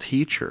principal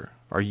teacher?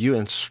 Are you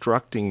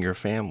instructing your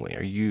family?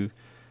 Are you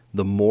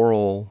the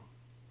moral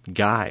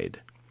guide,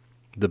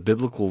 the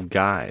biblical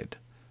guide?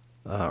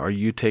 Are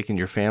you taking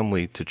your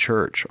family to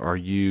church? Are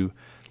you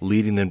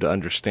leading them to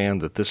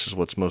understand that this is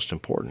what's most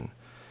important?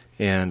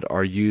 And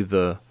are you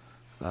the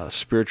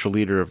spiritual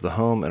leader of the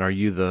home? And are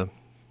you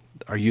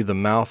the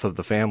mouth of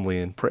the family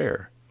in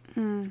prayer?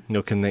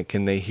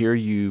 Can they hear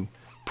you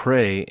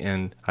pray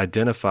and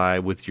identify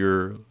with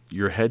your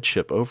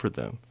headship over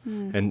them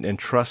and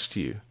trust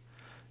you?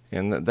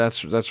 And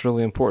that's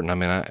really important. I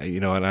mean,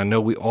 and I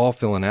know we all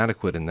feel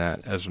inadequate in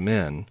that as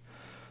men,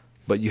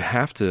 but you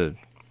have to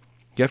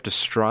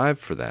strive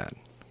for that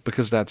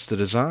because that's the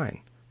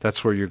design.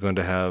 That's where you're going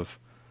to have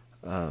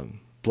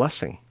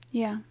blessing.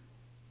 Yeah.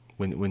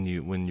 When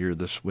you're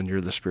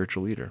the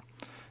spiritual leader,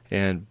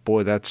 and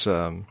boy, that's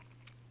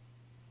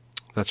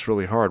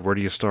really hard. Where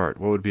do you start?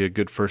 What would be a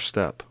good first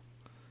step?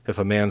 If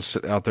a man's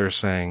out there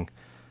saying,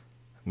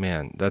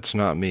 "Man, that's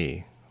not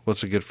me,"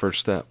 what's a good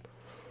first step?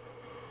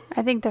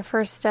 I think the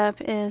first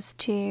step is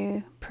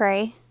to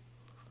pray.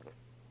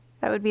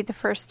 That would be the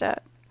first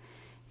step,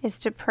 is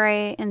to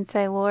pray and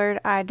say, Lord,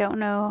 I don't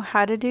know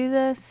how to do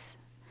this,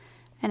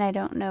 and I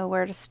don't know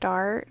where to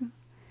start,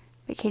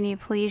 but can you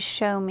please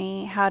show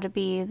me how to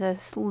be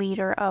this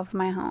leader of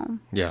my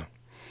home? Yeah.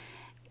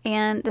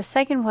 And the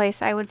second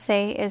place I would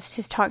say is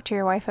to talk to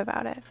your wife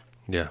about it.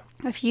 Yeah.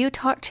 If you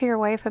talk to your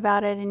wife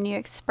about it and you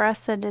express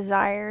the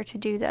desire to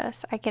do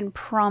this, I can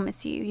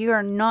promise you, you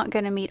are not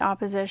going to meet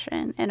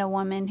opposition in a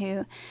woman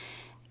who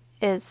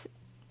is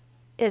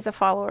a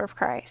follower of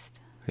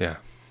Christ. Yeah.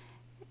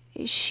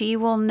 She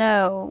will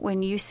know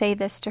when you say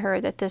this to her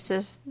that this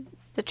is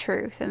the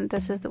truth and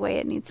this is the way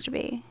it needs to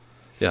be.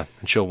 Yeah,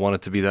 and she'll want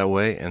it to be that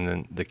way, and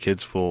then the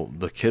kids will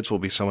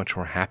be so much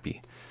more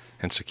happy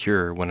and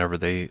secure whenever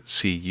they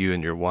see you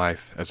and your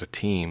wife as a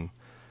team,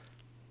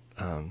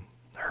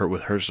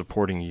 her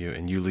supporting you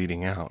and you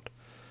leading out.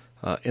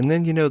 And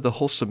then, the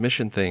whole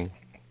submission thing,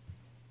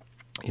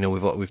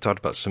 we've talked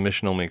about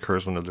submission only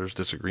occurs when there's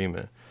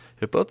disagreement.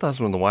 If both the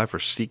husband and the wife are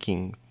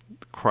seeking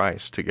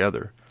Christ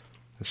together,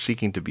 and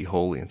seeking to be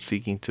holy and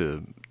seeking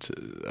to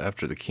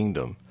after the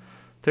kingdom,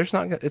 it's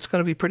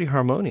going to be pretty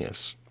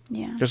harmonious.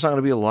 Yeah. There's not going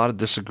to be a lot of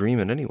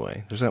disagreement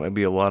anyway. There's not going to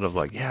be a lot of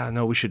like, yeah,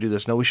 no, we should do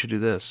this. No, we should do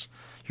this.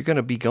 You're going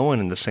to be going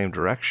in the same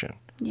direction.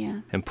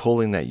 Yeah. And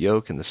pulling that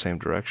yoke in the same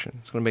direction.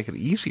 It's going to make it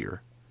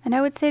easier. And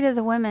I would say to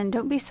the women,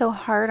 don't be so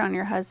hard on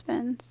your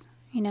husbands.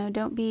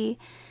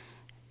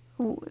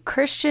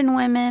 Christian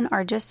women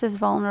are just as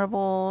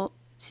vulnerable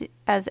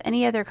as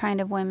any other kind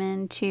of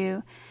women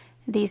to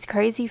these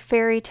crazy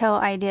fairy tale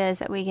ideas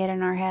that we get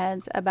in our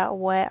heads about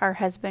what our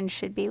husband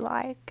should be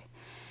like.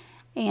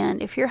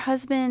 And if your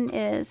husband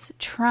is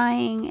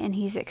trying and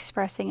he's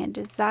expressing a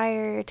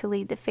desire to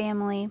lead the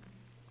family,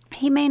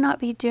 he may not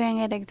be doing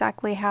it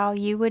exactly how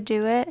you would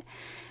do it,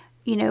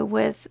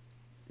 with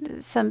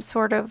some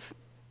sort of,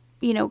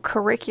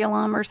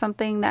 curriculum or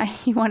something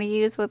that you want to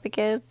use with the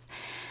kids.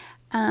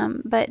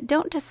 But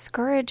don't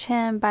discourage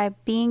him by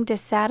being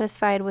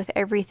dissatisfied with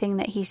everything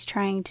that he's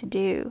trying to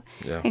do.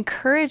 Yeah.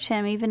 Encourage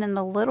him even in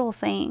the little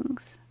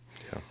things.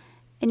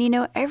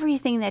 And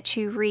everything that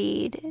you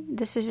read,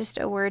 this is just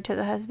a word to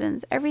the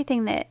husbands,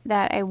 everything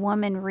that a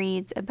woman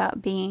reads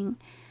about being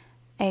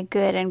a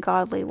good and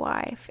godly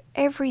wife,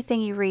 everything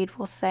you read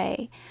will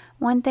say,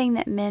 one thing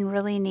that men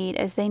really need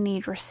is they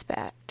need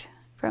respect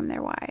from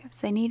their wives.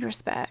 They need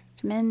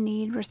respect. Men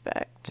need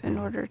respect in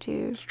order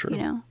to,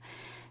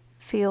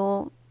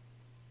 feel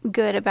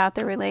good about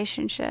the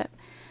relationship.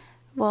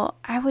 Well,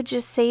 I would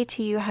just say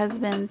to you,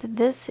 husbands,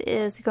 this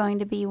is going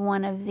to be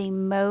one of the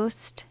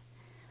most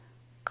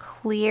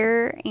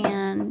clear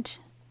and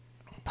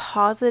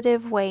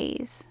positive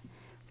ways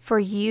for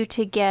you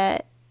to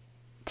get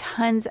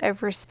tons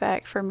of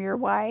respect from your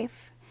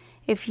wife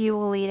if you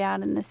will lead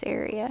out in this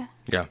area.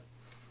 Yeah.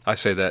 I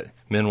say that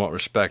men want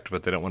respect,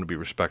 but they don't want to be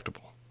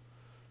respectable.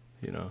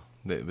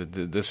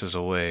 This is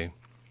a way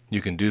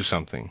you can do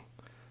something,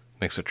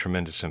 makes a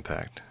tremendous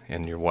impact,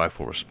 and your wife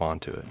will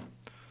respond to it.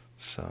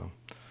 So,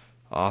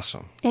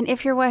 awesome. And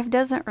if your wife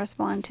doesn't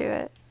respond to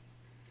it,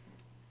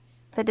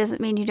 that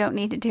doesn't mean you don't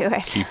need to do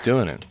it. Keep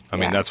doing it. I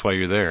mean, that's why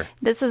you're there.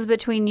 This is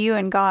between you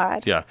and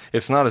God. Yeah.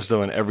 It's not as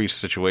though in every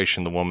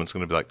situation the woman's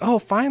going to be like, oh,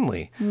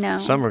 finally. No.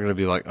 Some are going to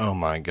be like, oh,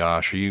 my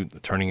gosh, are you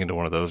turning into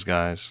one of those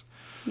guys?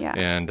 Yeah.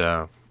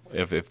 And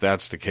if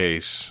that's the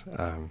case,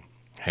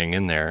 hang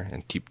in there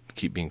and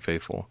keep being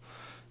faithful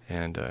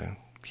and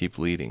keep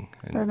leading.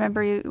 And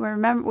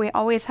remember. We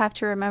always have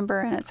to remember,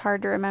 and it's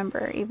hard to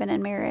remember, even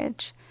in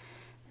marriage,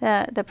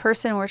 the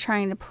person we're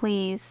trying to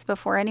please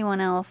before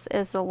anyone else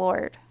is the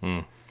Lord.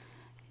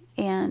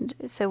 And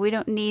so we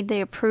don't need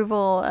the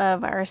approval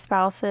of our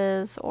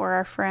spouses or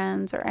our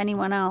friends or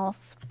anyone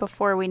else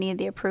before we need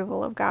the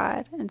approval of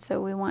God. And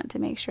so we want to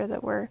make sure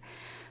that we're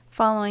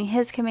following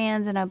His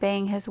commands and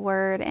obeying His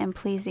word and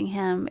pleasing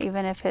Him,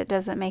 even if it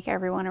doesn't make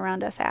everyone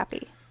around us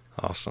happy.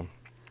 Awesome.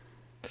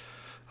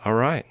 All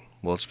right.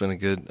 Well, it's been a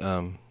good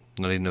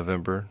nutty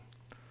November.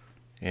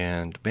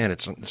 And, man,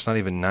 it's not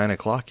even 9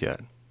 o'clock yet.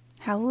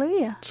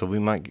 Hallelujah. So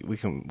we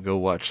can go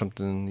watch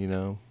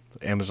something,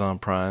 Amazon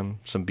Prime,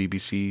 some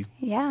BBC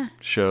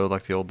show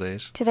like the old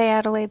days. Today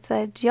Adelaide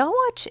said, do y'all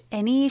watch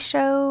any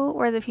show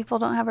where the people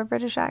don't have a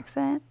British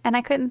accent? And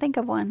I couldn't think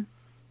of one.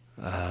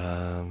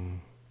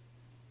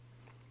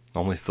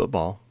 Only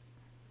football.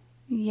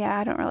 Yeah,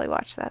 I don't really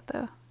watch that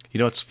though.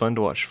 It's fun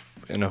to watch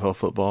NFL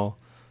football,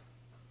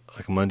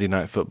 like Monday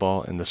Night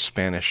Football, and the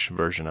Spanish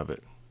version of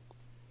it.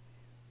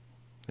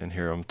 And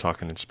here I'm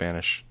talking in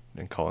Spanish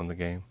and calling the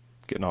game.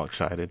 Getting all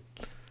excited.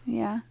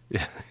 Yeah.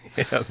 Yeah.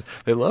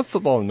 They love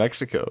football in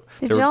Mexico.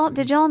 Did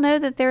y'all know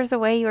that there's a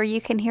way where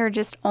you can hear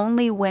just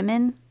only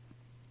women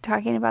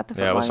talking about the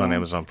football Yeah, it was on games?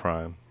 Amazon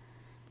Prime.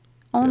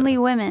 Only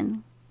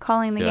women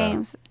calling the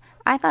games.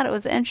 I thought it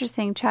was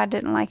interesting. Chad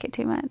didn't like it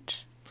too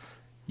much.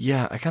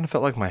 Yeah, I kind of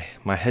felt like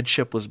my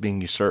headship was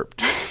being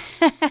usurped.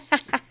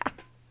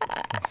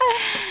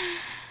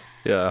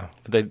 Yeah,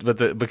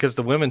 because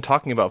the women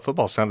talking about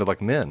football sounded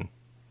like men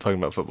talking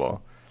about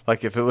football.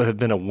 Like if it had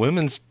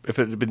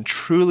been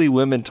truly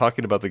women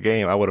talking about the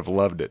game, I would have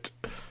loved it.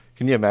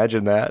 Can you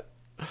imagine that?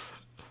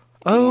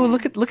 Oh,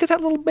 look at that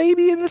little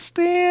baby in the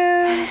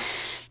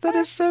stands. That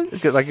is so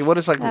good. Like what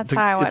it's like. That's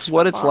how I watch it's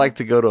what it's football. like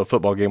to go to a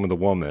football game with a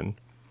woman.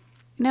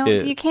 No,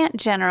 you can't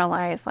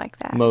generalize like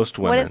that. Most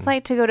women. What it's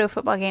like to go to a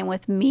football game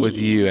with me. With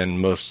you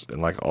and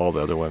like all the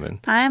other women.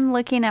 I'm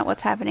looking at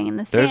what's happening in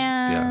the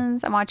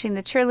stands. I'm watching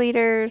the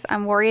cheerleaders.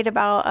 I'm worried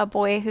about a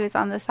boy who's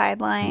on the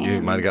sidelines.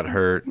 You might have got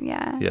hurt.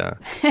 Yeah. Yeah.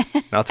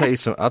 I'll tell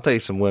you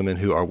some women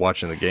who are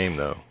watching the game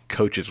though.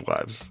 Coaches'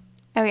 wives.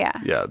 Oh yeah.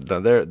 Yeah.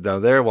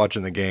 They're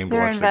watching the game.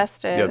 They're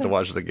invested. To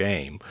watch the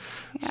game.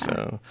 Yeah.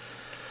 So,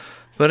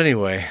 but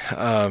anyway,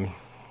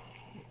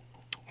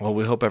 well,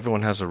 we hope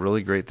everyone has a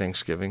really great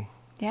Thanksgiving.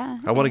 Yeah.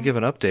 I want to give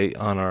an update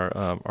on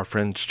our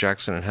friends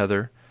Jackson and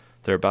Heather.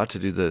 They're about to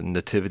do the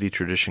Nativity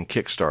Tradition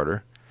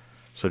Kickstarter.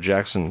 So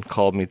Jackson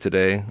called me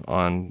today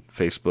on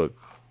Facebook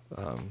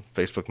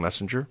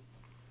Messenger,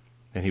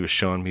 and he was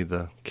showing me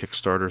the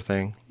Kickstarter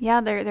thing.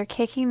 Yeah, they're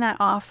kicking that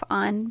off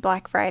on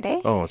Black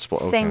Friday. Oh, it's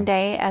okay. Same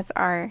day as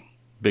our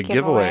big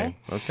giveaway.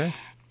 Okay.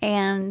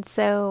 And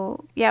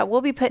so, yeah, we'll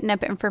be putting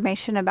up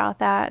information about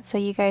that so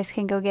you guys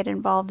can go get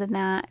involved in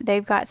that.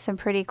 They've got some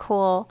pretty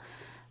cool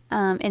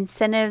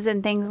incentives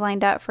and things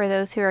lined up for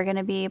those who are going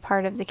to be a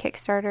part of the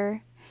Kickstarter.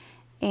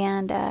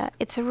 And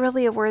it's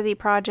really a worthy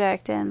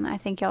project, and I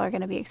think y'all are going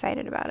to be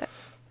excited about it.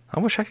 I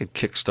wish I could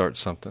kickstart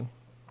something.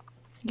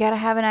 You got to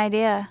have an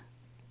idea.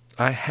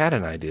 I had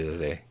an idea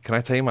today. Can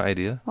I tell you my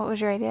idea? What was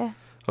your idea?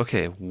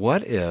 Okay,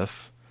 what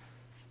if...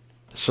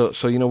 So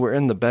we're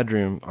in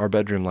our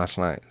bedroom last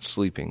night,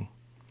 sleeping,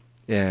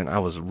 and I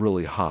was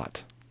really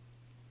hot.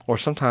 Or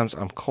sometimes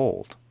I'm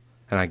cold,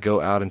 and I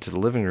go out into the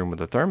living room where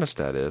the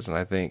thermostat is, and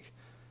I think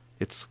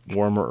it's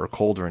warmer or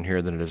colder in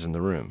here than it is in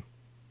the room.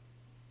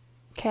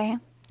 Okay.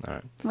 All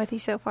right. I'm with you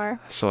so far.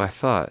 So I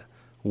thought,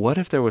 what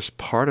if there was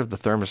part of the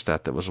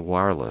thermostat that was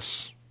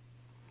wireless,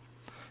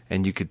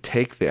 and you could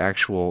take the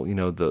actual,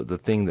 the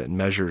thing that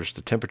measures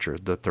the temperature,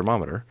 the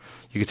thermometer.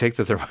 You could take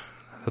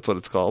that's what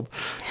it's called.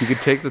 You could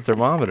take the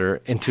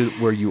thermometer into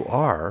where you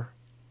are,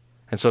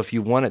 and so if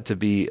you want it to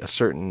be a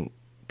certain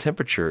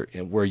temperature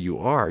where you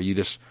are, you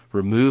just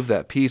remove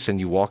that piece and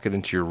you walk it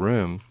into your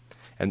room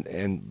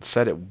and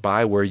set it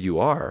by where you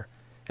are,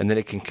 and then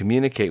it can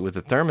communicate with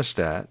the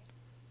thermostat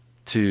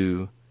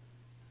to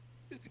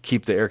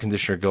keep the air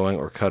conditioner going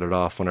or cut it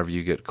off whenever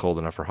you get cold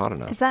enough or hot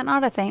enough. Is that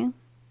not a thing?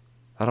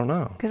 I don't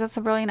know. Because that's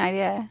a brilliant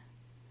idea.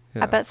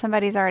 Yeah. I bet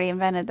somebody's already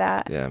invented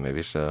that. Yeah,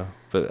 maybe so.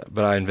 But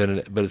I invented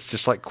it. But it's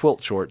just like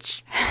quilt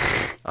shorts.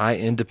 I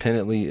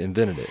independently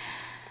invented it.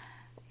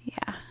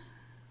 Yeah.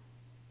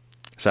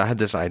 So I had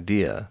this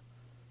idea.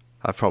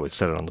 I've probably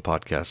said it on the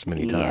podcast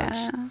many times.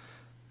 Yeah.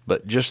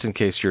 But just in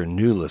case you're a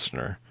new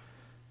listener,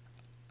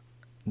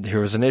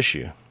 here was an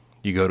issue.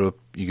 You go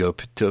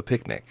to a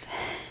picnic.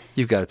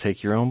 You've got to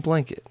take your own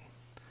blanket.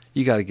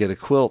 You got to get a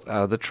quilt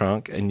out of the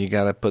trunk, and you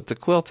got to put the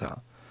quilt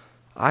out.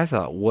 I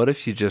thought, what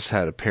if you just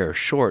had a pair of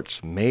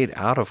shorts made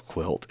out of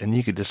quilt, and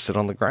you could just sit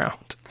on the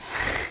ground?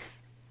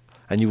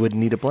 And you wouldn't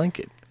need a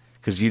blanket,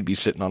 because you'd be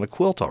sitting on a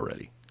quilt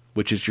already,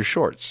 which is your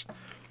shorts.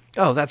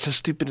 Oh, that's the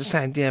stupidest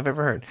idea I've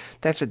ever heard.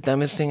 That's the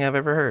dumbest thing I've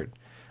ever heard.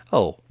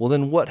 Oh, well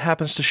then what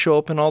happens to show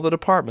up in all the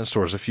department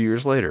stores a few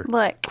years later?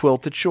 Look.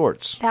 Quilted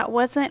shorts. That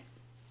wasn't...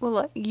 Well,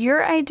 look,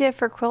 your idea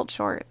for quilt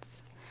shorts...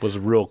 Was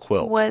a real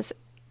quilt. Was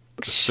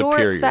shorts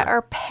superior. That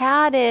are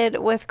padded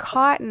with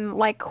cotton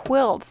like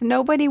quilts.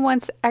 Nobody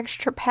wants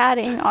extra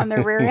padding on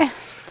their rear end.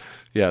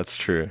 Yeah, it's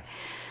true.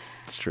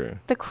 It's true.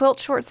 The quilt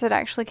shorts that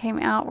actually came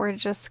out were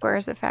just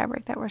squares of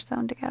fabric that were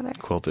sewn together.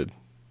 Quilted.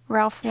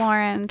 Ralph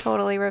Lauren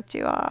totally ripped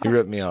you off. He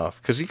ripped me off.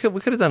 Because we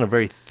could have done a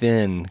very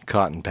thin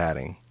cotton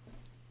padding.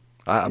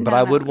 But No,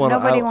 I would want to...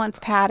 Nobody wants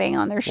padding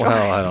on their shorts.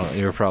 Well, I don't...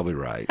 You're probably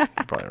right.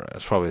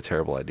 It's probably a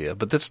terrible idea.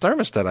 But this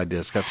thermostat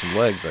idea's got some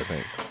legs, I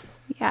think.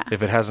 Yeah.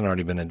 If it hasn't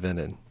already been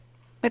invented.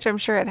 Which I'm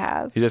sure it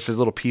has. Just a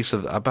little piece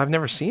of... I've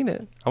never seen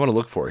it. I want to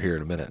look for it here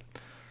in a minute.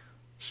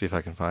 See if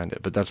I can find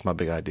it. But that's my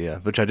big idea,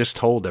 which I just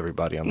told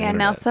everybody on the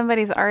internet. Yeah, now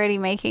somebody's already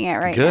making it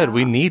right Good. now.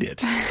 We need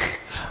it.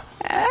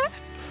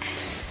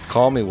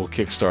 Call me. We'll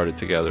kickstart it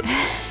together.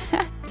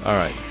 All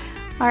right.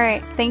 All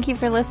right. Thank you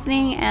for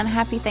listening, and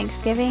happy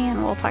Thanksgiving,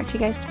 and we'll talk to you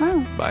guys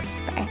tomorrow. Bye.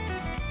 Bye.